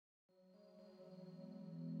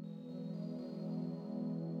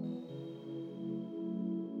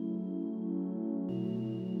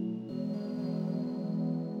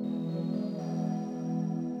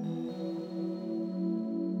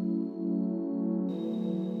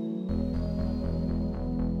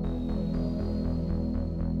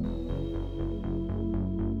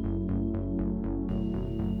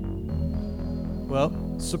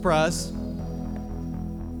Well, surprise.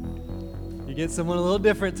 You get someone a little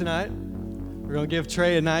different tonight. We're going to give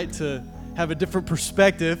Trey a night to have a different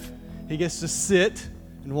perspective. He gets to sit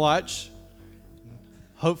and watch.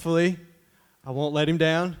 Hopefully, I won't let him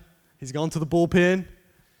down. He's gone to the bullpen.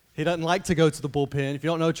 He doesn't like to go to the bullpen. If you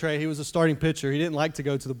don't know Trey, he was a starting pitcher. He didn't like to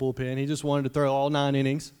go to the bullpen. He just wanted to throw all 9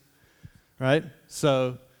 innings, right?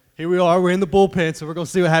 So here we are. We're in the bullpen, so we're going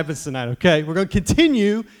to see what happens tonight, okay? We're going to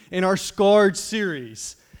continue in our Scarred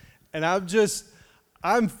series. And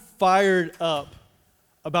I'm fired up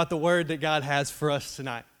about the word that God has for us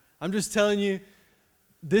tonight. I'm just telling you,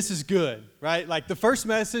 this is good, right? Like the first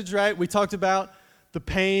message, right, we talked about the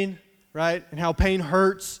pain, right, and how pain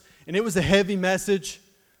hurts. And it was a heavy message,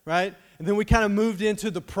 right? And then we kind of moved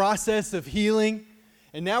into the process of healing.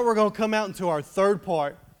 And now we're going to come out into our third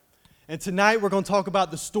part. And tonight we're going to talk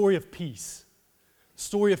about the story of peace.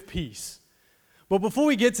 Story of peace. But before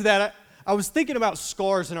we get to that, I was thinking about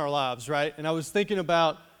scars in our lives, right? And I was thinking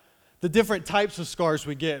about the different types of scars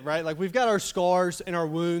we get, right? Like we've got our scars and our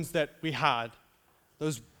wounds that we hide.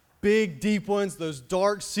 Those big, deep ones, those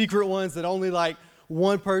dark, secret ones that only like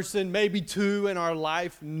one person, maybe 2 in our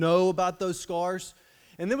life know about those scars.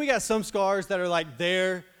 And then we got some scars that are like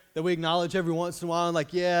there that we acknowledge every once in a while, and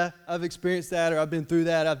like, yeah, I've experienced that, or I've been through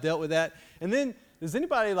that, I've dealt with that. And then, does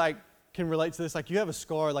anybody like can relate to this? Like you have a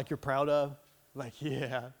scar like you're proud of? Like,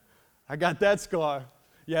 yeah, I got that scar.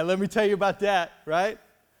 Yeah, let me tell you about that, right?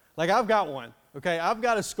 Like I've got one, okay? I've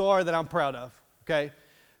got a scar that I'm proud of, okay?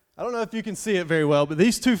 I don't know if you can see it very well, but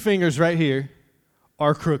these 2 fingers right here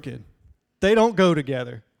are crooked. They don't go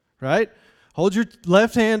together, right? Hold your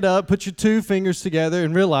left hand up, put your 2 fingers together,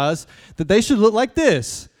 and realize that they should look like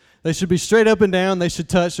this. They should be straight up and down. They should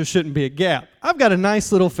touch. There shouldn't be a gap. I've got a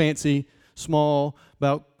nice little fancy, small,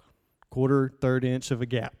 about 1/4, 1/3 inch of a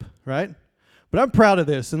gap, right? But I'm proud of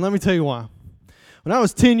this, and let me tell you why. When I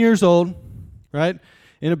was 10 years old, right,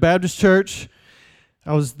 in a Baptist church,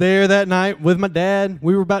 I was there that night with my dad.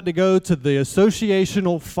 We were about to go to the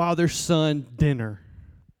associational father-son dinner,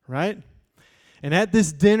 right? And at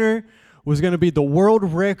this dinner was going to be the world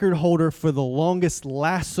record holder for the longest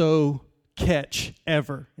lasso catch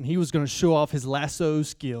ever. And he was going to show off his lasso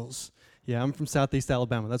skills. Yeah, I'm from Southeast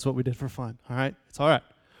Alabama. That's what we did for fun, all right? It's all right.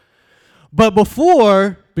 But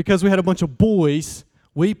before, because we had a bunch of boys,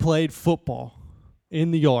 we played football in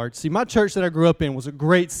the yard. See, my church that I grew up in was a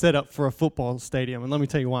great setup for a football stadium, and let me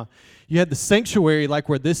tell you why. You had the sanctuary like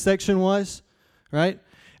where this section was, right?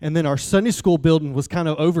 And then our Sunday school building was kind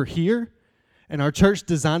of over here, and our church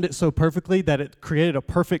designed it so perfectly that it created a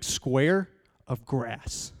perfect square of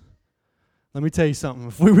grass. Let me tell you something.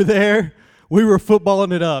 If we were there, we were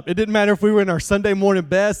footballing it up. It didn't matter if we were in our Sunday morning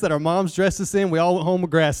best that our moms dressed us in. We all went home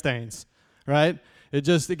with grass stains, right?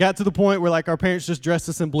 It got to the point where like our parents just dressed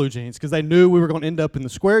us in blue jeans because they knew we were going to end up in the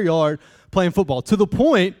square yard playing football. To the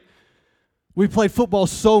point, we played football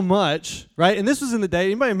so much, right? And this was in the day.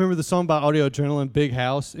 Anybody remember the song by Audio Adrenaline, Big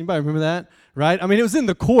House? Anybody remember that? Right? I mean, it was in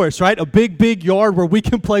the chorus, right? A big, big yard where we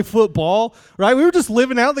can play football, right? We were just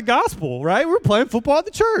living out the gospel, right? We were playing football at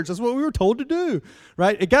the church. That's what we were told to do,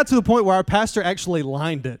 right? It got to the point where our pastor actually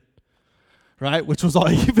lined it, right? Which was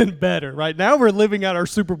all even better, right? Now we're living out our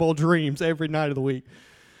Super Bowl dreams every night of the week.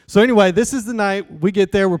 So anyway, this is the night we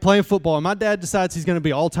get there, we're playing football, and my dad decides he's going to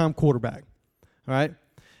be all-time quarterback, all right?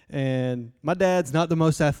 And my dad's not the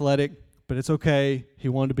most athletic, but it's okay. He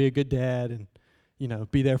wanted to be a good dad and, you know,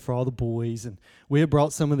 be there for all the boys. And we had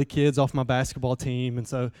brought some of the kids off my basketball team, and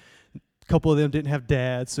so a couple of them didn't have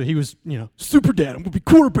dads, so he was, you know, super dad, I'm going to be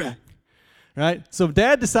quarterback, right? So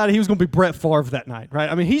dad decided he was going to be Brett Favre that night,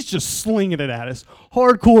 right? I mean, he's just slinging it at us.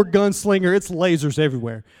 Hardcore gunslinger, it's lasers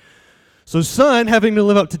everywhere. So son, having to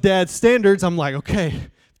live up to dad's standards, I'm like, okay,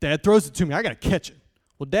 if dad throws it to me, I got to catch it.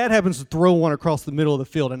 Well, dad happens to throw one across the middle of the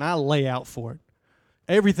field, and I lay out for it.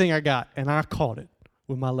 Everything I got, and I caught it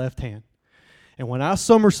with my left hand. And when I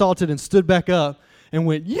somersaulted and stood back up and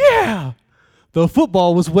went, yeah, the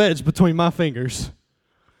football was wedged between my fingers.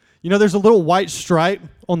 You know, there's a little white stripe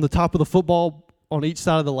on the top of the football on each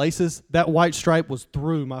side of the laces. That white stripe was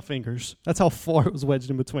through my fingers. That's how far it was wedged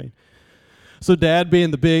in between. So dad, being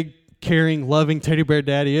the big, caring, loving teddy bear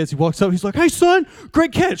dad he is, he walks up, he's like, hey, son,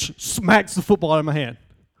 great catch. Smacks the football out of my hand.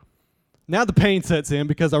 Now the pain sets in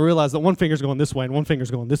because I realize that one finger's going this way and one finger's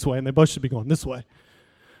going this way, and they both should be going this way,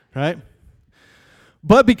 right?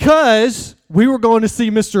 But because we were going to see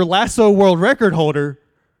Mr. Lasso world record holder,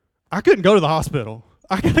 I couldn't go to the hospital.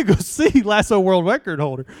 I got to go see Lasso world record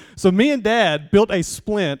holder. So me and Dad built a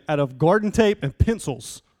splint out of garden tape and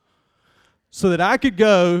pencils so that I could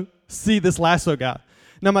go see this Lasso guy.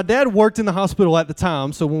 Now, my dad worked in the hospital at the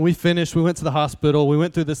time, so when we finished, we went to the hospital. We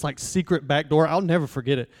went through this, like, secret back door. I'll never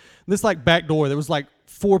forget it. This, like, back door, there was, like,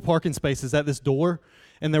 4 parking spaces at this door,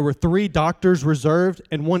 and there were 3 doctors reserved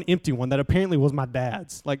and 1 empty one that apparently was my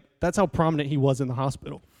dad's. Like, that's how prominent he was in the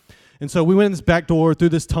hospital. And so we went in this back door, through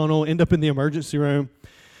this tunnel, end up in the emergency room.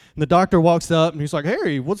 And the doctor walks up, and he's like,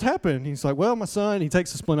 Harry, what's happened? He's like, well, my son. He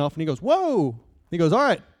takes the splint off, and he goes, whoa. He goes, all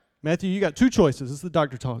right, Matthew, you got 2 choices. This is the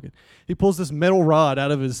doctor talking. He pulls this metal rod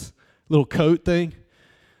out of his little coat thing.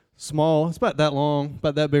 Small. It's about that long,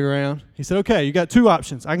 about that big around. He said, okay, you got 2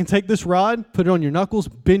 options. I can take this rod, put it on your knuckles,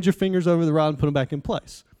 bend your fingers over the rod, and put them back in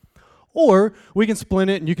place. Or we can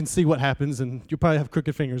splint it, and you can see what happens, and you'll probably have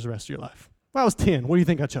crooked fingers the rest of your life. When I was 10, what do you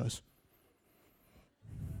think I chose?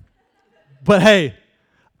 But hey,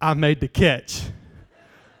 I made the catch.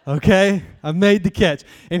 Okay? I made the catch.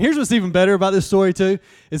 And here's what's even better about this story too,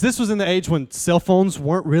 is this was in the age when cell phones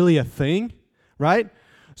weren't really a thing, right?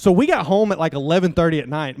 So we got home at like 11:30 at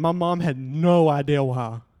night. My mom had no idea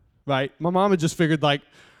why, right? My mom had just figured like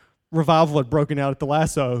revival had broken out at the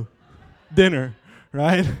Lasso dinner,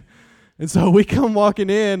 right? And so we come walking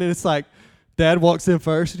in, and it's like, Dad walks in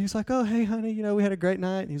first, and he's like, oh, hey, honey, we had a great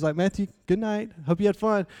night. And he's like, Matthew, good night. Hope you had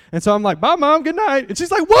fun. And so I'm like, bye, Mom, good night. And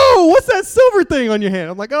she's like, whoa, what's that silver thing on your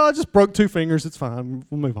hand? I'm like, oh, I just broke 2 fingers. It's fine.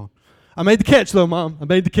 We'll move on. I made the catch, though, Mom. I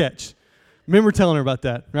made the catch. Remember telling her about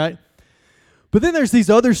that, right? But then there's these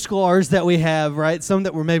other scars that we have, right? Some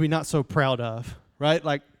that we're maybe not so proud of, right?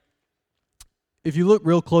 Like, if you look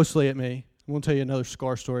real closely at me, I'm going to tell you another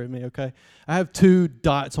scar story of me, okay? I have 2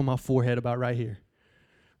 dots on my forehead about right here.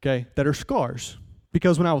 Okay, that are scars.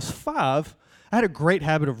 Because when I was 5, I had a great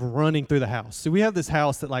habit of running through the house. So we have this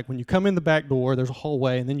house that, like, when you come in the back door, there's a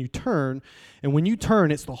hallway, and then you turn, and when you turn,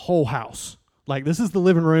 it's the whole house. Like, this is the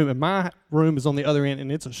living room, and my room is on the other end,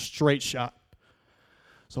 and it's a straight shot.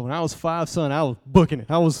 So when I was 5, son, I was booking it.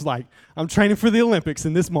 I was like, I'm training for the Olympics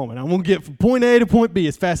in this moment. I'm going to get from point A to point B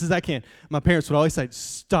as fast as I can. My parents would always say,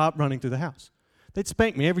 stop running through the house. They'd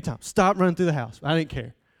spank me every time. Stop running through the house. I didn't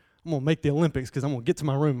care. I'm going to make the Olympics because I'm going to get to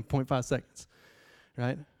my room in 0.5 seconds,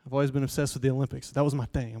 right? I've always been obsessed with the Olympics. That was my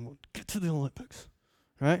thing. I'm going to get to the Olympics,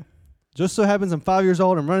 right? Just so happens I'm 5 years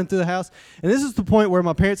old. I'm running through the house. And this is the point where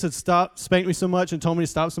my parents had spanked me so much and told me to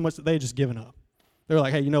stop so much that they had just given up. They were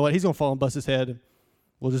like, hey, you know what? He's going to fall and bust his head, and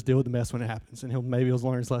we'll just deal with the mess when it happens, and maybe he'll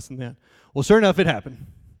learn his lesson then. Well, sure enough, it happened.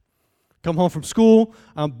 Come home from school.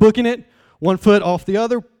 I'm booking it. 1 foot off the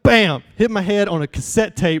other. Bam! Hit my head on a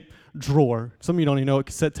cassette tape drawer. Some of you don't even know what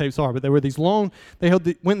cassette tapes are, but they were these long,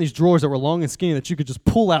 went in these drawers that were long and skinny that you could just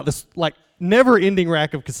pull out this like never-ending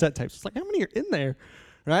rack of cassette tapes. It's like, how many are in there,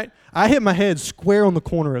 right? I hit my head square on the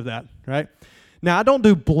corner of that, right? Now, I don't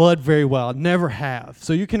do blood very well. I never have.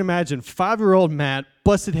 So you can imagine 5-year-old Matt,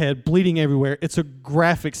 busted head, bleeding everywhere. It's a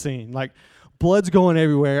graphic scene. Like, blood's going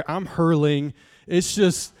everywhere. I'm hurling.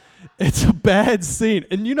 It's a bad scene.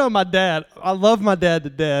 And you know my dad, I love my dad to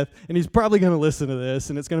death, and he's probably going to listen to this,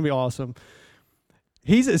 and it's going to be awesome.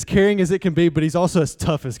 He's as caring as it can be, but he's also as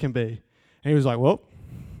tough as can be. And he was like, well,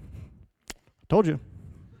 I told you.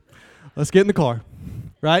 Let's get in the car,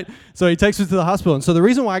 right? So he takes me to the hospital. And so the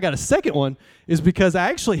reason why I got a second one is because I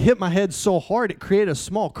actually hit my head so hard it created a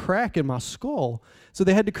small crack in my skull. So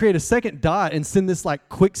they had to create a second dot and send this like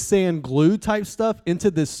quicksand glue type stuff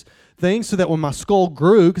into this thing so that when my skull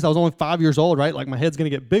grew, because I was only 5 years old, right, like my head's going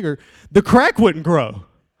to get bigger, the crack wouldn't grow,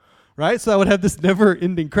 right? So I would have this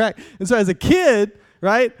never-ending crack. And so as a kid,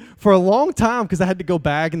 right, for a long time, because I had to go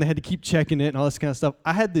back and they had to keep checking it and all this kind of stuff,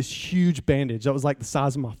 I had this huge bandage that was like the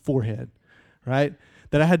size of my forehead, right,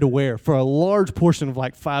 that I had to wear for a large portion of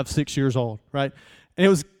like 5, 6 years old, right? And it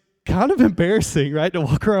was kind of embarrassing, right, to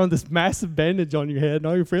walk around with this massive bandage on your head and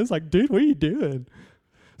all your friends like, dude, what are you doing?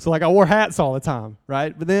 So like I wore hats all the time,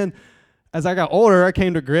 right? But then as I got older, I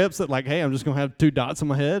came to grips that like, hey, I'm just going to have 2 dots on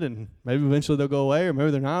my head, and maybe eventually they'll go away, or maybe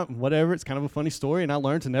they're not, whatever. It's kind of a funny story, and I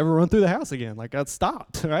learned to never run through the house again. Like, I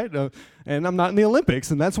stopped, right? And I'm not in the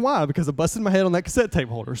Olympics, and that's why, because I busted my head on that cassette tape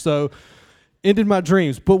holder. So ended my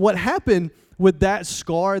dreams. But what happened with that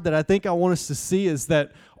scar that I think I want us to see is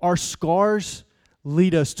that our scars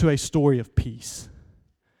lead us to a story of peace.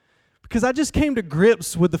 Because I just came to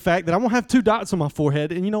grips with the fact that I'm going to have 2 dots on my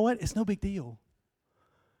forehead, and you know what? It's no big deal.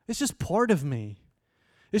 It's just part of me.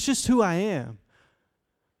 It's just who I am.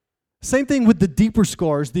 Same thing with the deeper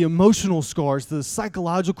scars, the emotional scars, the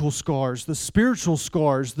psychological scars, the spiritual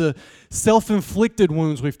scars, the self-inflicted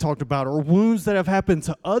wounds we've talked about, or wounds that have happened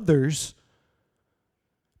to others.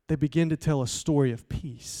 They begin to tell a story of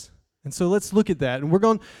peace. And so let's look at that. And we're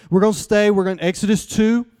going to Exodus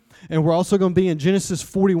 2, and we're also going to be in Genesis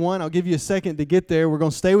 41. I'll give you a second to get there. We're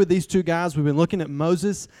going to stay with these 2 guys. We've been looking at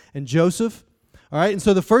Moses and Joseph. All right, and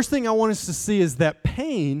so the first thing I want us to see is that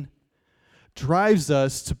pain drives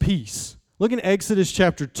us to peace. Look in Exodus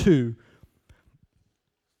chapter 2,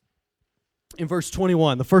 in verse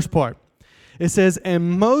 21, the first part. It says,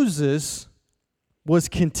 "And Moses was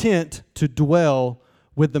content to dwell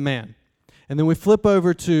with the man." And then we flip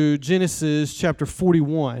over to Genesis chapter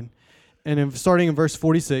 41, and starting in verse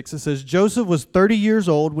 46, it says, "Joseph was 30 years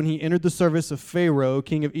old when he entered the service of Pharaoh,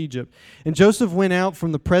 king of Egypt. And Joseph went out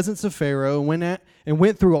from the presence of Pharaoh and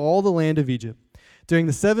went through all the land of Egypt. During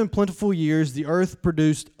the 7 plentiful years, the earth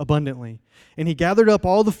produced abundantly. And he gathered up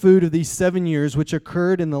all the food of these 7 years which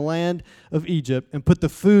occurred in the land of Egypt and put the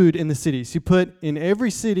food in the cities. He put in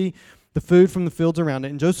every city the food from the fields around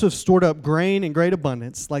it. And Joseph stored up grain in great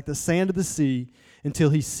abundance, like the sand of the sea,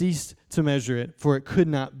 until he ceased to measure it, for it could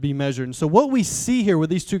not be measured." And so what we see here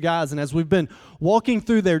with these two guys, and as we've been walking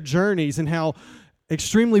through their journeys and how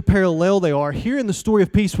extremely parallel they are, here in the story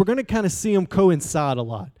of peace, we're going to kind of see them coincide a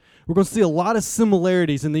lot. We're going to see a lot of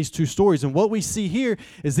similarities in these two stories. And what we see here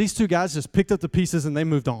is these two guys just picked up the pieces and they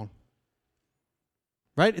moved on.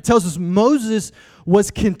 Right? It tells us Moses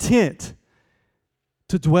was content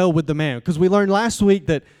to dwell with the man. Because we learned last week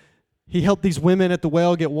that he helped these women at the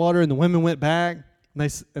well get water, and the women went back.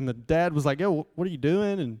 And the dad was like, "Yo, what are you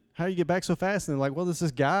doing? And how do you get back so fast?" And they're like, "Well, there's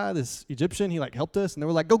this guy, this Egyptian, he helped us." And they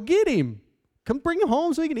were like, "Go get him. Come bring him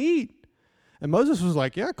home so he can eat." And Moses was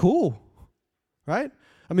like, "Yeah, cool." Right?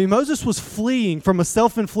 I mean, Moses was fleeing from a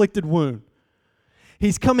self-inflicted wound.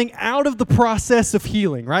 He's coming out of the process of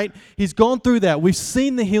healing, right? He's gone through that. We've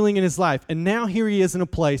seen the healing in his life. And now here he is in a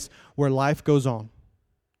place where life goes on.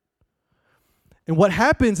 And what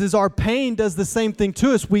happens is our pain does the same thing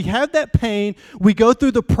to us. We have that pain, we go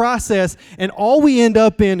through the process, and all we end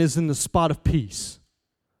up in is in the spot of peace.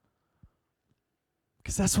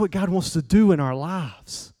 Because that's what God wants to do in our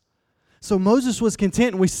lives. So Moses was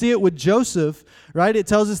content, and we see it with Joseph, right? It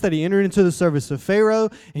tells us that he entered into the service of Pharaoh,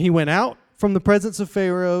 and he went out from the presence of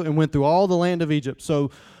Pharaoh and went through all the land of Egypt. So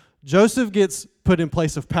Joseph gets put in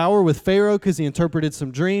place of power with Pharaoh because he interpreted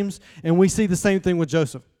some dreams, and we see the same thing with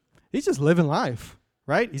Joseph. He's just living life,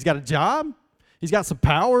 right? He's got a job. He's got some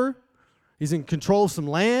power. He's in control of some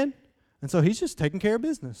land. And so he's just taking care of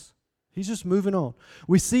business. He's just moving on.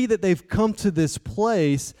 We see that they've come to this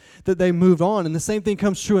place that they moved on. And the same thing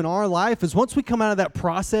comes true in our life is once we come out of that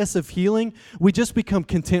process of healing, we just become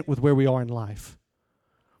content with where we are in life.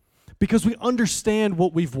 Because we understand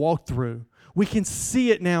what we've walked through. We can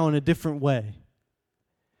see it now in a different way.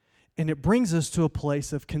 And it brings us to a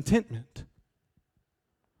place of contentment.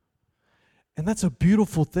 And that's a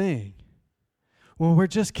beautiful thing. When we're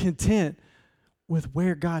just content with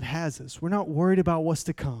where God has us. We're not worried about what's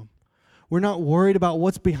to come. We're not worried about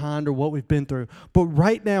what's behind or what we've been through. But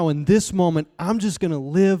right now, in this moment, I'm just going to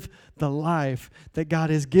live the life that God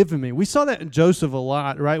has given me. We saw that in Joseph a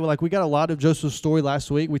lot, right? We got a lot of Joseph's story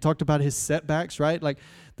last week. We talked about his setbacks, right?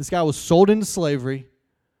 This guy was sold into slavery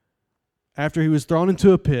after he was thrown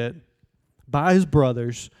into a pit by his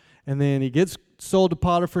brothers. And then he gets sold to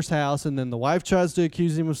Potiphar's house, and then the wife tries to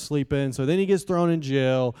accuse him of sleeping, so then he gets thrown in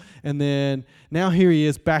jail, and then now here he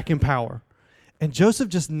is back in power. And Joseph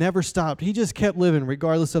just never stopped. He just kept living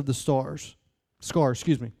regardless of the scars.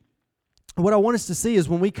 And what I want us to see is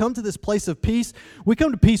when we come to this place of peace, we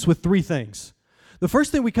come to peace with 3 things. The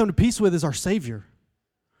first thing we come to peace with is our Savior.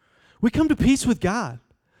 We come to peace with God.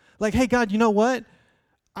 Hey, God, you know what?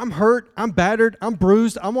 I'm hurt, I'm battered, I'm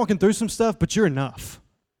bruised, I'm walking through some stuff, but you're enough.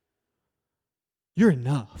 You're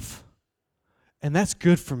enough. And that's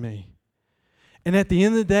good for me. And at the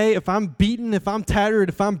end of the day, if I'm beaten, if I'm tattered,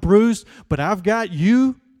 if I'm bruised, but I've got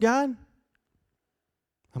you, God,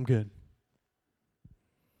 I'm good.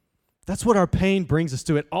 That's what our pain brings us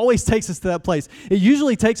to. It always takes us to that place. It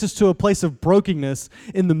usually takes us to a place of brokenness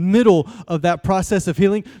in the middle of that process of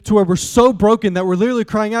healing to where we're so broken that we're literally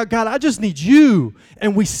crying out, God, I just need you.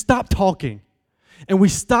 And we stop talking. And we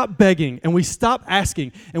stop begging, and we stop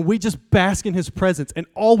asking, and we just bask in His presence, and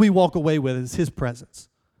all we walk away with is His presence.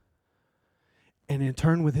 And in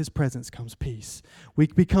turn, with His presence comes peace. We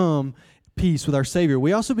become peace with our Savior.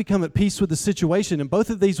 We also become at peace with the situation, and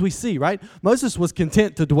both of these we see, right? Moses was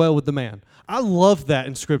content to dwell with the man. I love that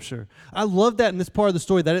in Scripture. I love that in this part of the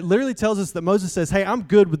story, that it literally tells us that Moses says, hey, I'm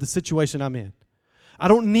good with the situation I'm in. I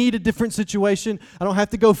don't need a different situation. I don't have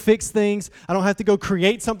to go fix things. I don't have to go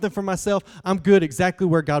create something for myself. I'm good exactly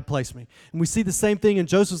where God placed me. And we see the same thing in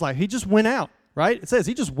Joseph's life. He just went out, right? It says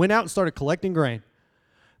he just went out and started collecting grain.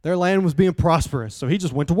 Their land was being prosperous, so he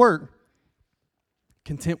just went to work,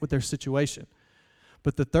 content with their situation.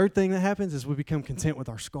 But the third thing that happens is we become content with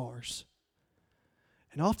our scars.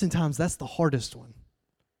 And oftentimes that's the hardest one.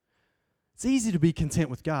 It's easy to be content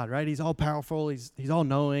with God, right? He's all powerful. He's all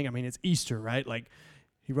knowing. I mean, it's Easter, right? Like,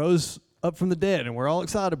 he rose up from the dead, and we're all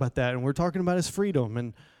excited about that, and we're talking about his freedom,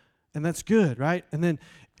 and that's good, right? And then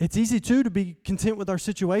it's easy, too, to be content with our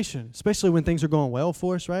situation, especially when things are going well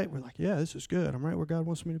for us, right? We're like, yeah, this is good. I'm right where God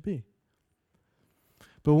wants me to be.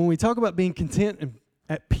 But when we talk about being content and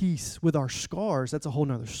at peace with our scars, that's a whole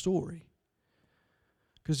nother story.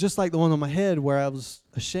 Because just like the one on my head where I was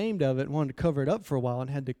ashamed of it and wanted to cover it up for a while and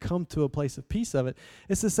had to come to a place of peace of it,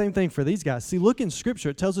 it's the same thing for these guys. See, look in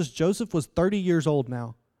Scripture. It tells us Joseph was 30 years old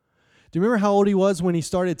now. Do you remember how old he was when he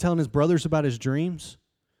started telling his brothers about his dreams?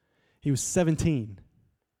 He was 17.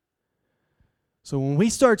 So when we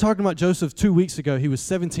started talking about Joseph 2 weeks ago, he was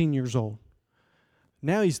 17 years old.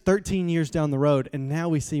 Now he's 13 years down the road, and now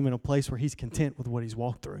we see him in a place where he's content with what he's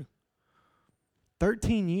walked through.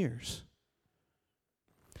 13 years.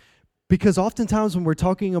 Because oftentimes when we're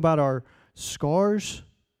talking about our scars,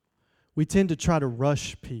 we tend to try to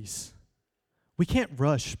rush peace. We can't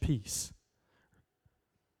rush peace.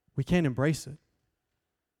 We can't embrace it.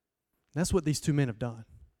 That's what these two men have done.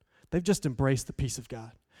 They've just embraced the peace of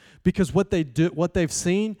God. Because what they've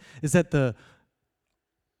seen is that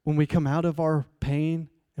when we come out of our pain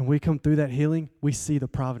and we come through that healing, we see the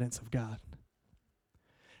providence of God.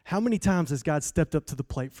 How many times has God stepped up to the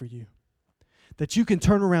plate for you? That you can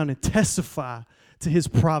turn around and testify to his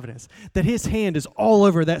providence, that his hand is all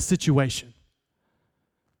over that situation.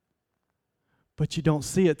 But you don't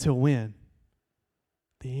see it till when?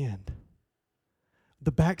 The end.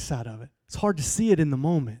 The backside of it. It's hard to see it in the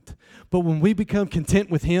moment. But when we become content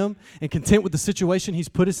with him and content with the situation he's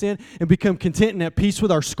put us in and become content and at peace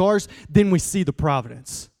with our scars, then we see the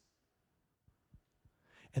providence.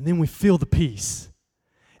 And then we feel the peace.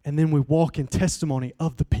 And then we walk in testimony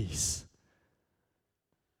of the peace.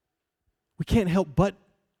 We can't help but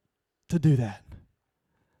to do that.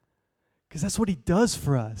 Because that's what he does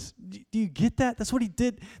for us. Do you get that? That's what he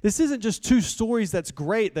did. This isn't just two stories that's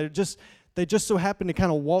great. They just so happen to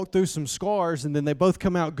kind of walk through some scars and then they both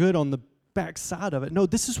come out good on the backside of it. No,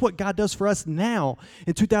 this is what God does for us now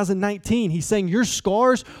in 2019. He's saying your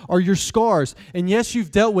scars are your scars. And yes,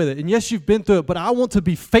 you've dealt with it. And yes, you've been through it. But I want to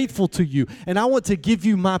be faithful to you. And I want to give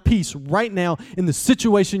you my peace right now in the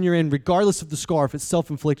situation you're in, regardless of the scar, if it's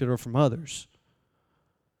self-inflicted or from others.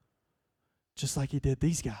 Just like he did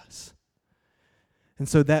these guys. And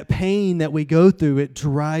so that pain that we go through, it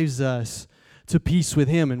drives us to peace with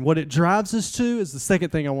him. And what it drives us to is the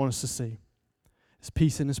second thing I want us to see. Is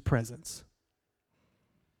peace in his presence.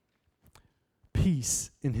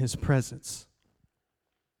 Peace in his presence.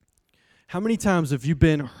 How many times have you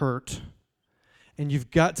been hurt and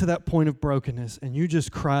you've got to that point of brokenness and you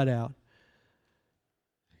just cried out,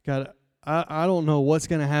 God, I don't know what's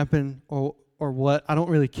going to happen or what. I don't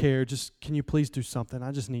really care. Just can you please do something?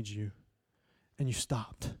 I just need you. And you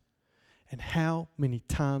stopped. And how many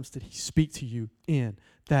times did he speak to you in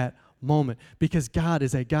that moment? Because God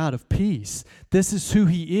is a God of peace. This is who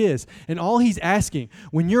he is. And all he's asking,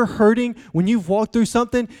 when you're hurting, when you've walked through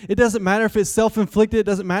something, it doesn't matter if it's self-inflicted, it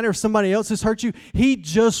doesn't matter if somebody else has hurt you. He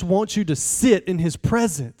just wants you to sit in his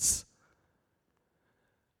presence.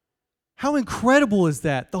 How incredible is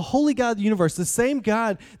that? The holy God of the universe, the same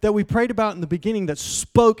God that we prayed about in the beginning that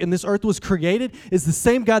spoke and this earth was created, is the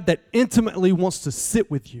same God that intimately wants to sit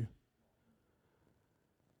with you.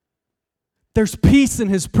 There's peace in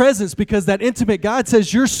his presence because that intimate God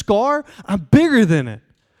says, your scar, I'm bigger than it.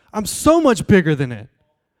 I'm so much bigger than it.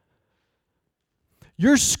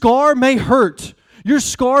 Your scar may hurt. Your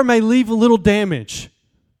scar may leave a little damage.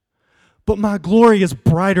 But my glory is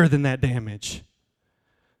brighter than that damage.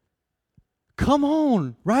 Come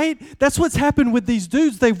on, right? That's what's happened with these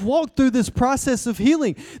dudes. They've walked through this process of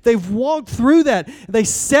healing. They've walked through that. They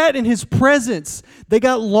sat in his presence. They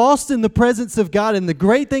got lost in the presence of God. And the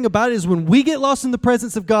great thing about it is when we get lost in the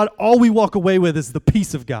presence of God, all we walk away with is the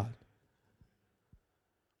peace of God.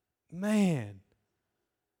 Man.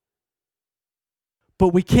 But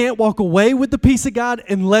we can't walk away with the peace of God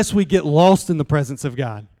unless we get lost in the presence of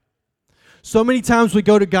God. So many times we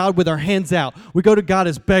go to God with our hands out. We go to God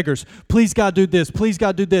as beggars. Please, God, do this. Please,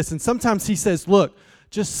 God, do this. And sometimes he says, look,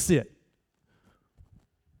 just sit.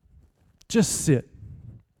 Just sit.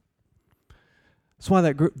 That's why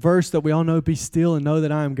that verse that we all know, be still and know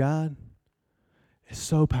that I am God, is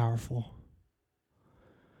so powerful.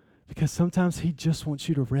 Because sometimes he just wants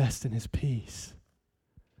you to rest in his peace.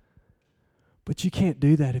 But you can't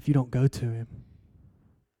do that if you don't go to him.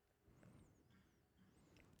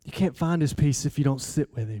 You can't find his peace if you don't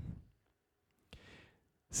sit with him.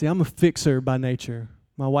 See, I'm a fixer by nature.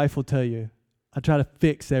 My wife will tell you, I try to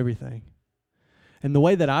fix everything. And the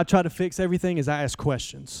way that I try to fix everything is I ask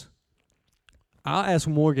questions. I'll ask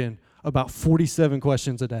Morgan about 47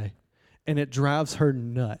 questions a day, and it drives her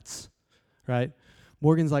nuts, right?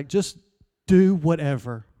 Morgan's like, just do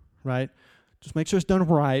whatever, right? Just make sure it's done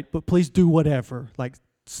right, but please do whatever. Like,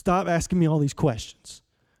 stop asking me all these questions,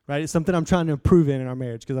 right? It's something I'm trying to improve in our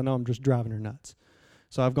marriage because I know I'm just driving her nuts.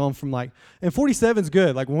 So I've gone from and 47 is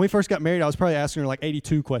good. Like when we first got married, I was probably asking her like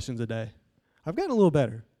 82 questions a day. I've gotten a little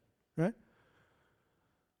better, right?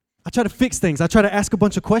 I try to fix things. I try to ask a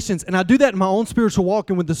bunch of questions, and I do that in my own spiritual walk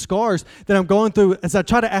and with the scars that I'm going through as I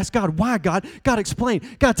try to ask God, why, God? God, explain.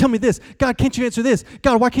 God, tell me this. God, can't you answer this?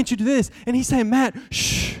 God, why can't you do this? And he's saying, Matt,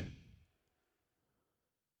 shh.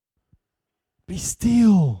 Be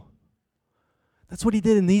still. That's what he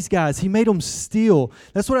did in these guys. He made them still.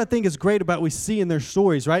 That's what I think is great about what we see in their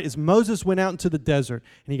stories, right? Is Moses went out into the desert,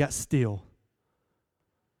 and he got still.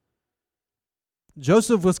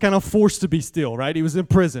 Joseph was kind of forced to be still, right? He was in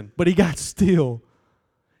prison, but he got still.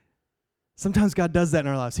 Sometimes God does that in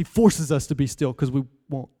our lives. He forces us to be still because we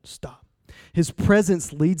won't stop. His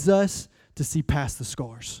presence leads us to see past the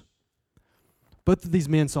scars. Both of these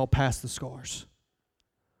men saw past the scars.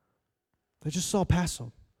 They just saw past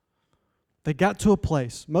them. They got to a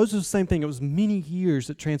place. Moses, the same thing. It was many years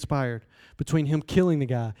that transpired between him killing the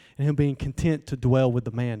guy and him being content to dwell with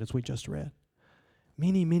the man, as we just read.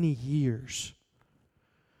 Many, many years.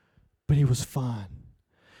 But he was fine.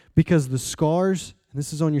 Because the scars, and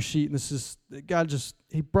this is on your sheet, and this is,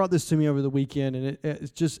 he brought this to me over the weekend, and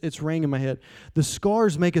it's rang in my head. The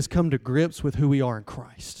scars make us come to grips with who we are in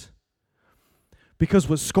Christ. Because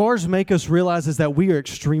what scars make us realize is that we are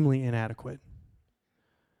extremely inadequate.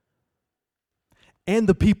 And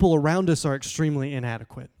the people around us are extremely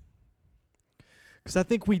inadequate. Because I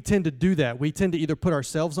think we tend to do that. We tend to either put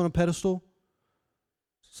ourselves on a pedestal,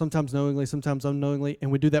 sometimes knowingly, sometimes unknowingly,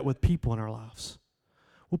 and we do that with people in our lives.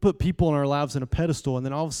 We'll put people in our lives in a pedestal, and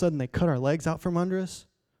then all of a sudden they cut our legs out from under us.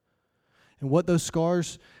 And what those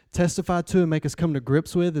scars testify to and make us come to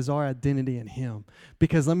grips with is our identity in Him.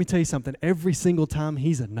 Because let me tell you something, every single time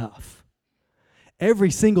He's enough.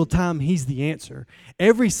 Every single time He's the answer.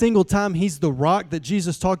 Every single time He's the rock that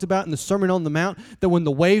Jesus talked about in the Sermon on the Mount, that when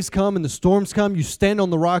the waves come and the storms come, you stand on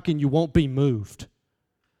the rock and you won't be moved.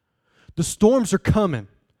 The storms are coming.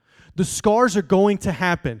 The scars are going to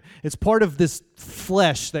happen. It's part of this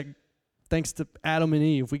flesh that, thanks to Adam and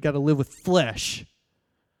Eve, we got to live with flesh.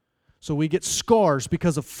 So we get scars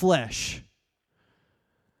because of flesh.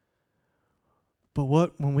 But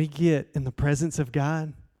when we get in the presence of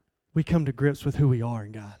God, we come to grips with who we are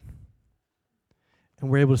in God. And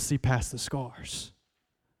we're able to see past the scars.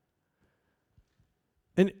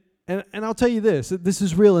 And I'll tell you this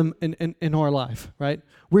is real in our life, right?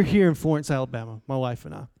 We're here in Florence, Alabama, my wife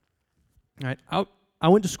and I. Right? I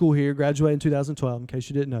went to school here, graduated in 2012, in case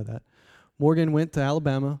you didn't know that. Morgan went to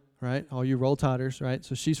Alabama, right? All you Roll Tiders, right?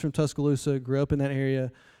 So she's from Tuscaloosa, grew up in that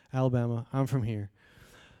area, Alabama. I'm from here.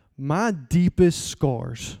 My deepest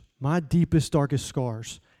scars, my deepest, darkest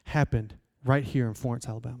scars happened right here in Florence,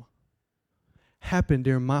 Alabama. Happened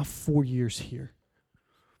during my 4 years here.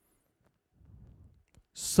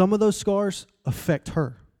 Some of those scars affect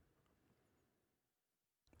her.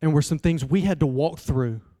 And were some things we had to walk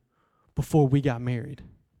through before we got married.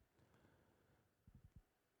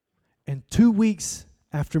 And 2 weeks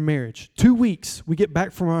after marriage, 2 weeks, we get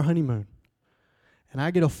back from our honeymoon. And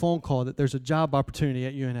I get a phone call that there's a job opportunity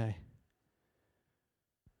at UNA.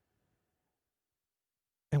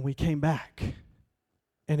 And we came back.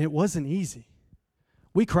 And it wasn't easy.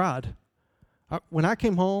 We cried. When I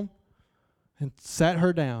came home and sat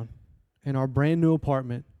her down in our brand new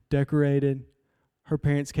apartment, decorated. Her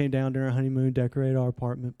parents came down during our honeymoon, decorated our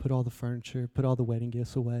apartment, put all the furniture, put all the wedding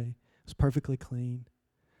gifts away. It was perfectly clean.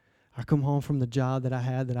 I come home from the job that I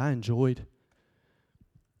had that I enjoyed.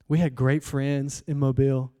 We had great friends in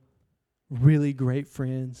Mobile, really great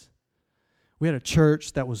friends. We had a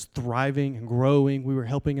church that was thriving and growing. We were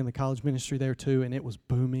helping in the college ministry there too, and it was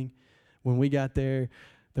booming. When we got there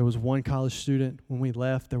was one college student. When we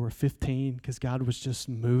left, there were 15 because God was just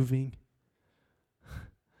moving.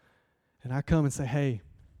 And I come and say, hey,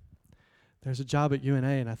 there's a job at UNA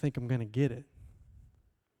and I think I'm going to get it.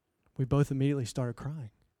 We both immediately started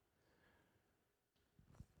crying.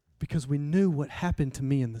 Because we knew what happened to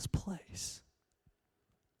me in this place.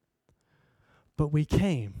 But we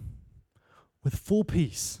came with full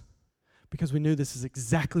peace because we knew this is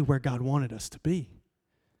exactly where God wanted us to be.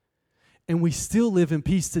 And we still live in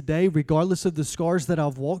peace today regardless of the scars that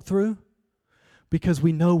I've walked through because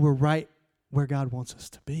we know we're right where God wants us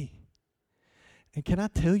to be. And can I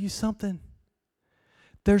tell you something?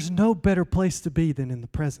 There's no better place to be than in the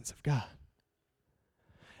presence of God.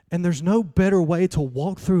 And there's no better way to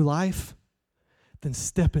walk through life then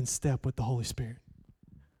step in step with the Holy Spirit.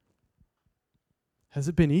 Has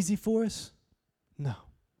it been easy for us? No.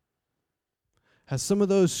 Has some of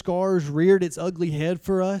those scars reared its ugly head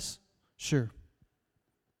for us? Sure.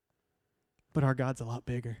 But our God's a lot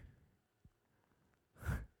bigger.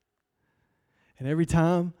 And every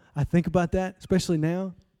time I think about that, especially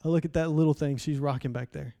now, I look at that little thing she's rocking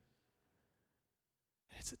back there.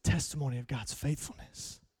 It's a testimony of God's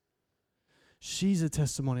faithfulness. She's a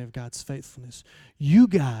testimony of God's faithfulness. You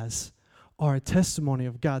guys are a testimony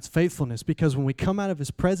of God's faithfulness, because when we come out of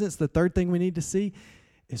His presence, the third thing we need to see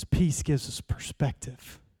is peace gives us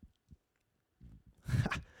perspective.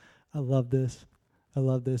 I love this. I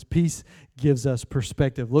love this. Peace gives us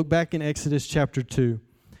perspective. Look back in Exodus chapter 2,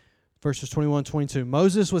 verses 21, 22.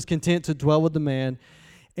 Moses was content to dwell with the man,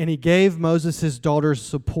 and he gave Moses his daughter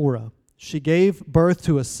Zipporah. She gave birth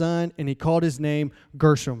to a son, and he called his name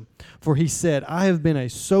Gershom. For he said, I have been a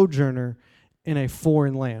sojourner in a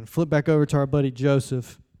foreign land. Flip back over to our buddy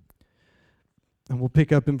Joseph, and we'll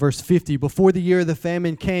pick up in verse 50. Before the year of the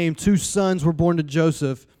famine came, 2 sons were born to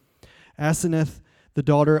Joseph. Asenath, the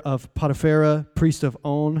daughter of Potiphera, priest of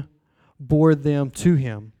On, bore them to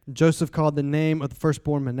him. Joseph called the name of the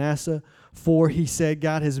firstborn Manasseh, for he said,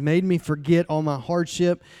 God has made me forget all my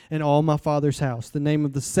hardship and all my father's house. The name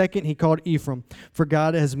of the second he called Ephraim, for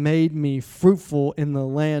God has made me fruitful in the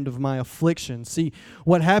land of my affliction. See,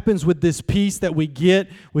 what happens with this peace that we get,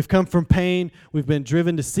 we've come from pain, we've been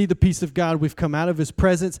driven to see the peace of God, we've come out of His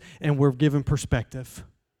presence, and we're given perspective.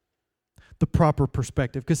 The proper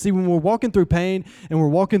perspective. Because see, when we're walking through pain and we're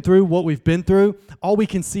walking through what we've been through, all we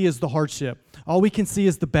can see is the hardship. All we can see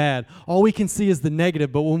is the bad. All we can see is the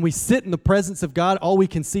negative. But when we sit in the presence of God, all we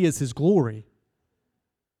can see is His glory.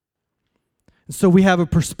 And so we have a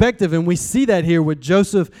perspective, and we see that here with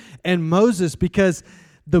Joseph and Moses, because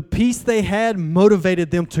the peace they had motivated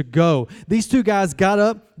them to go. These 2 guys got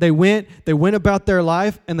up, they went about their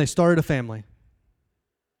life, and they started a family.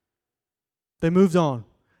 They moved on.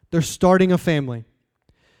 They're starting a family.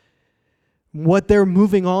 What they're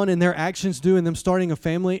moving on and their actions do in them starting a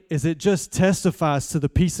family is it just testifies to the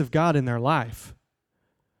peace of God in their life.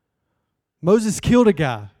 Moses killed a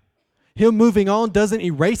guy. Him moving on doesn't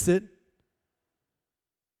erase it.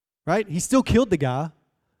 Right? He still killed the guy.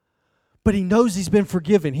 But he knows he's been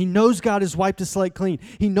forgiven. He knows God has wiped his slate clean.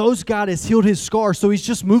 He knows God has healed his scars, so he's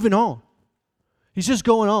just moving on. He's just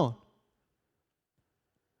going on.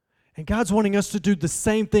 And God's wanting us to do the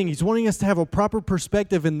same thing. He's wanting us to have a proper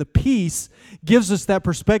perspective, and the peace gives us that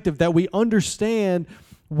perspective that we understand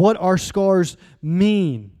what our scars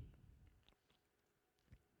mean.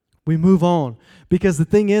 We move on. Because the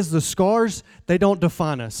thing is, the scars, they don't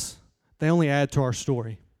define us. They only add to our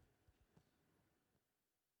story.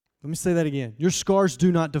 Let me say that again. Your scars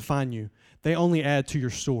do not define you. They only add to your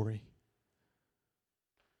story.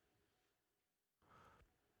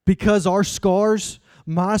 Because our scars,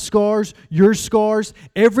 my scars, your scars,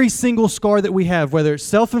 every single scar that we have, whether it's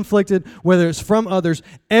self-inflicted, whether it's from others,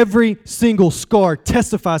 every single scar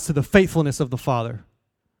testifies to the faithfulness of the Father.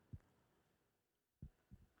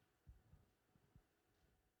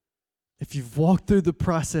 If you've walked through the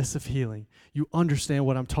process of healing, you understand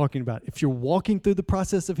what I'm talking about. If you're walking through the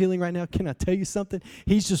process of healing right now, can I tell you something?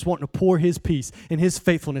 He's just wanting to pour His peace and His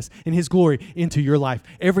faithfulness and His glory into your life,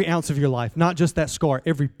 every ounce of your life, not just that scar,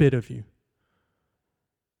 every bit of you.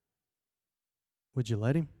 Would you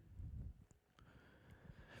let Him?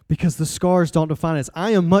 Because the scars don't define us.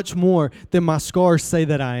 I am much more than my scars say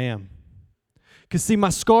that I am. Because see, my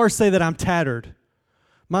scars say that I'm tattered.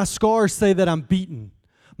 My scars say that I'm beaten.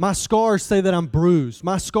 My scars say that I'm bruised.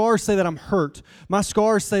 My scars say that I'm hurt. My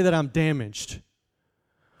scars say that I'm damaged.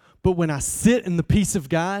 But when I sit in the peace of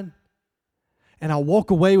God and I walk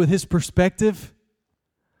away with His perspective,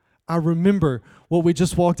 I remember what we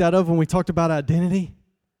just walked out of when we talked about identity,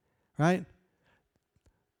 right?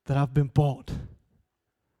 That I've been bought,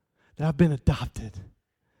 that I've been adopted,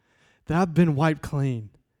 that I've been wiped clean,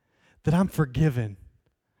 that I'm forgiven,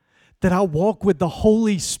 that I walk with the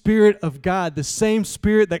Holy Spirit of God, the same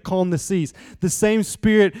Spirit that calmed the seas, the same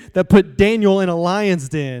Spirit that put Daniel in a lion's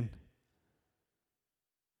den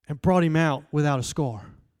and brought him out without a scar.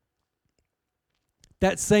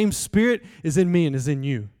 That same Spirit is in me and is in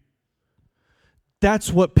you.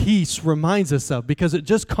 That's what peace reminds us of, because it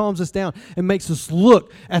just calms us down and makes us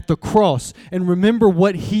look at the cross and remember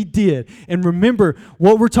what He did, and remember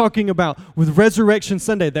what we're talking about with Resurrection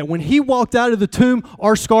Sunday, that when He walked out of the tomb,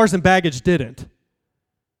 our scars and baggage didn't.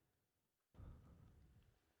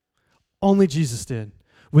 Only Jesus did,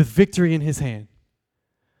 with victory in His hand.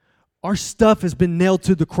 Our stuff has been nailed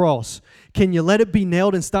to the cross. Can you let it be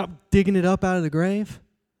nailed and stop digging it up out of the grave?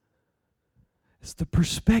 It's the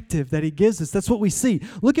perspective that he gives us. That's what we see.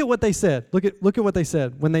 Look at what they said. Look at what they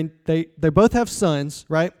said. When they both have sons,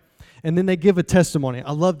 right? And then they give a testimony.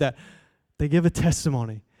 I love that. They give a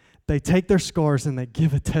testimony. They take their scars and they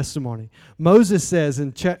give a testimony. Moses says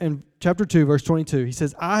in chapter 2, verse 22, he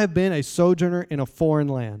says, I have been a sojourner in a foreign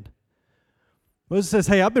land. Moses says,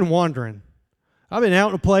 hey, I've been wandering. I've been out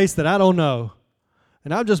in a place that I don't know.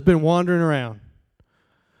 And I've just been wandering around.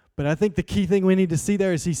 But I think the key thing we need to see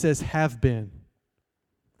there is he says, have been.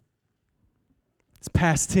 It's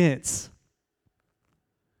past tense.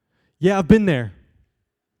 Yeah, I've been there,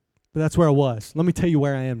 but that's where I was. Let me tell you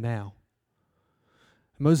where I am now.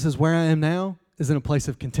 And Moses says, where I am now is in a place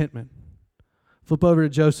of contentment. Flip over to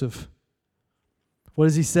Joseph. What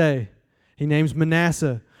does he say? He names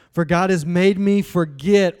Manasseh. For God has made me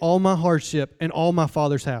forget all my hardship and all my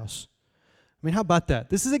father's house. I mean, how about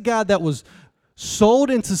that? This is a guy that was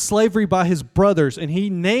sold into slavery by his brothers, and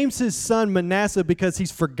he names his son Manasseh because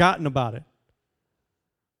he's forgotten about it.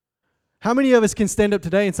 How many of us can stand up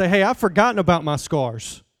today and say, hey, I've forgotten about my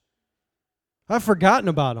scars. I've forgotten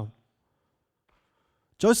about them.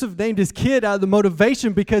 Joseph named his kid out of the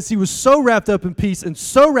motivation because he was so wrapped up in peace and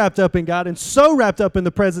so wrapped up in God and so wrapped up in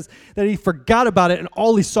the presence that he forgot about it, and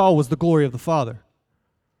all he saw was the glory of the Father.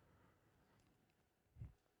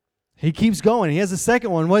 He keeps going. He has a second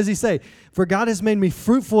one. What does he say? For God has made me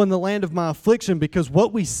fruitful in the land of my affliction, because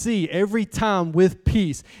what we see every time with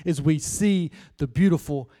peace is we see the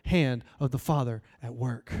beautiful hand of the Father at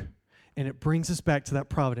work. And it brings us back to that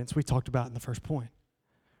providence we talked about in the first point.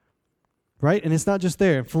 Right? And it's not just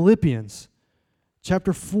there. In Philippians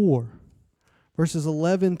chapter 4, verses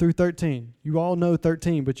 11 through 13. You all know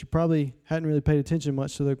 13, but you probably hadn't really paid attention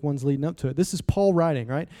much to the ones leading up to it. This is Paul writing,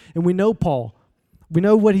 right? And we know Paul. We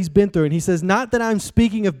know what he's been through. And he says, not that I'm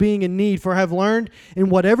speaking of being in need, for I have learned in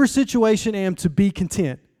whatever situation I am to be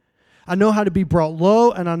content. I know how to be brought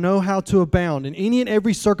low, and I know how to abound. In any and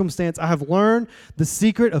every circumstance, I have learned the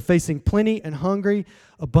secret of facing plenty and hungry,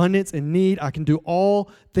 abundance and need. I can do all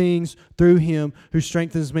things through him who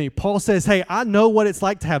strengthens me. Paul says, hey, I know what it's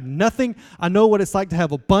like to have nothing. I know what it's like to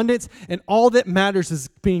have abundance. And all that matters is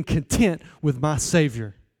being content with my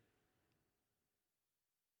Savior.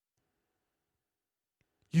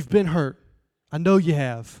 You've been hurt. I know you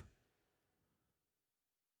have.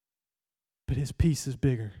 But his peace is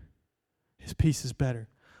bigger. His peace is better.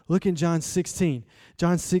 Look in John 16.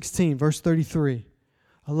 John 16, verse 33.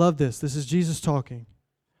 I love this. This is Jesus talking.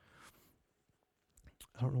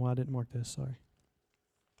 I don't know why I didn't mark this. Sorry.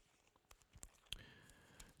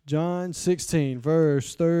 John 16,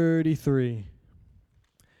 verse 33.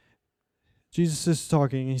 Jesus is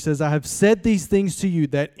talking. He says, I have said these things to you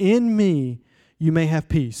that in me you may have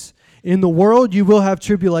peace. In the world you will have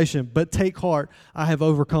tribulation, but take heart, I have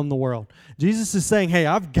overcome the world. Jesus is saying, hey,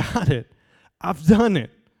 I've got it. I've done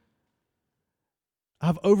it.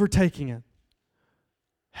 I've overtaken it.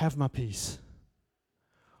 Have my peace.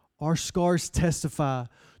 Our scars testify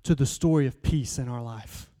to the story of peace in our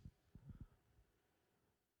life.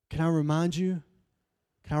 Can I remind you?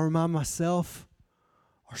 Can I remind myself?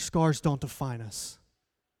 Our scars don't define us.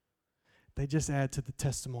 They just add to the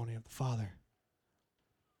testimony of the Father.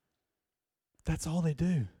 That's all they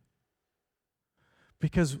do.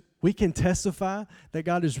 Because we can testify that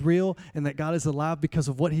God is real and that God is alive because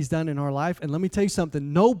of what he's done in our life. And let me tell you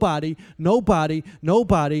something. Nobody,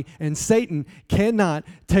 and Satan cannot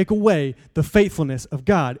take away the faithfulness of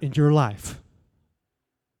God in your life.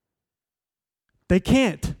 They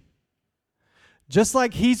can't. Just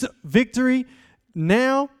like he's victory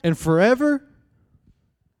now and forever,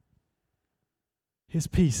 his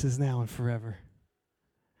peace is now and forever.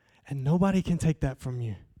 And nobody can take that from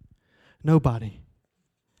you. Nobody.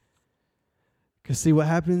 Because see, what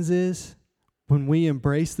happens is when we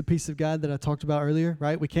embrace the peace of God that I talked about earlier,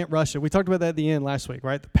 right? We can't rush it. We talked about that at the end last week,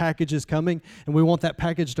 right? The package is coming, and we want that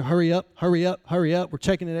package to hurry up, hurry up, hurry up. We're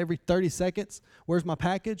checking it every 30 seconds. Where's my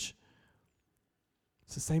package?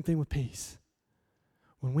 It's the same thing with peace.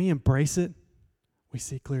 When we embrace it, we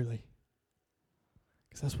see clearly.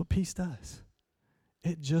 Because that's what peace does.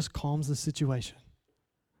 It just calms the situation.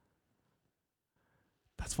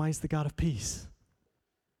 That's why he's the God of peace.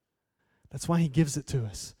 That's why he gives it to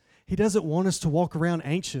us. He doesn't want us to walk around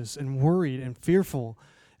anxious and worried and fearful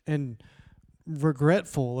and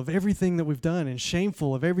regretful of everything that we've done and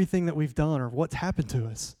shameful of everything that we've done or what's happened to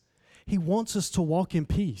us. He wants us to walk in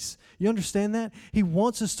peace. You understand that? He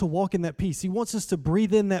wants us to walk in that peace. He wants us to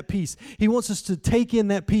breathe in that peace. He wants us to take in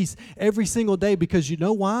that peace every single day, because you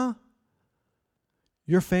know why?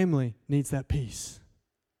 Your family needs that peace.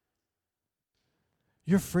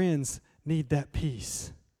 Your friends need that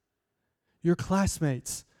peace. Your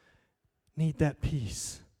classmates need that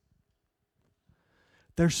peace.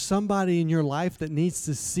 There's somebody in your life that needs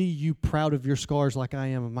to see you proud of your scars like I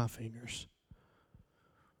am of my fingers.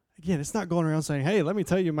 Again, it's not going around saying, hey, let me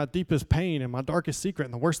tell you my deepest pain and my darkest secret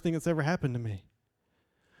and the worst thing that's ever happened to me.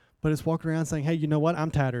 But it's walking around saying, hey, you know what?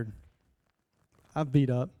 I'm tattered. I've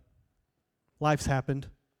beat up. Life's happened.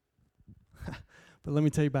 But let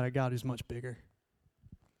me tell you about a God who's much bigger.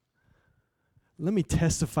 Let me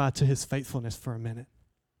testify to his faithfulness for a minute.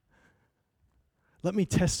 Let me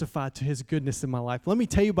testify to his goodness in my life. Let me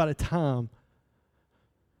tell you about a time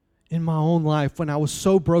in my own life when I was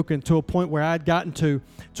so broken to a point where I had gotten to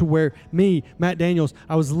where me, Matt Daniels,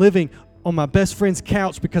 I was living on my best friend's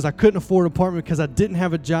couch because I couldn't afford an apartment because I didn't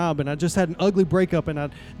have a job and I just had an ugly breakup and I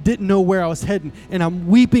didn't know where I was heading. And I'm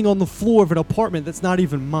weeping on the floor of an apartment that's not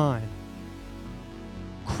even mine,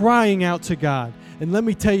 crying out to God. And let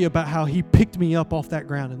me tell you about how he picked me up off that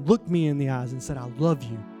ground and looked me in the eyes and said, I love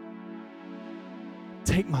you.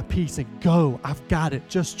 Take my peace and go. I've got it.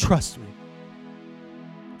 Just trust me.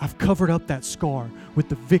 I've covered up that scar with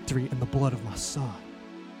the victory and the blood of my son.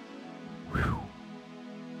 Whew.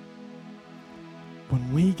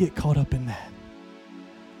 When we get caught up in that,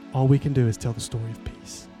 all we can do is tell the story of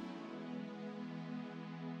peace.